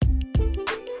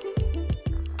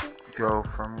Yo,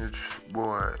 from your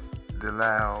boy, The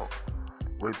Loud,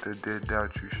 with the Did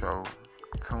Doubt You Show.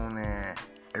 Tune in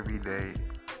every day,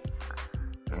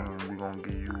 and we're gonna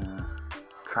give you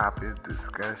topic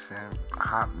discussion,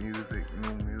 hot music,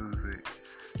 new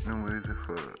music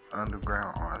for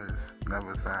underground artists,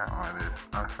 never signed artists,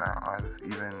 unsigned artists,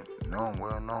 even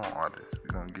well-known artists.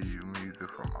 We're gonna give you music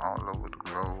from all over the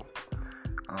globe,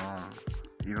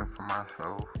 even for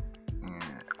myself,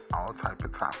 and all type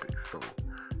of topics. So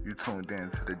you tuned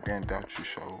in to the Den Doubt You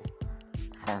Show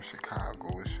from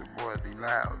Chicago. It's your boy D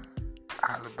Loud.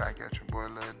 Holla back at your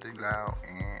boy Lil D Loud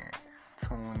and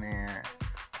tune in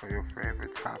for your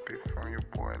favorite topics from your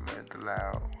boy Lil D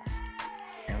Loud.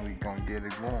 And we gonna get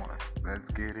it going. Let's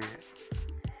get it.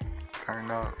 Turn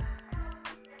up.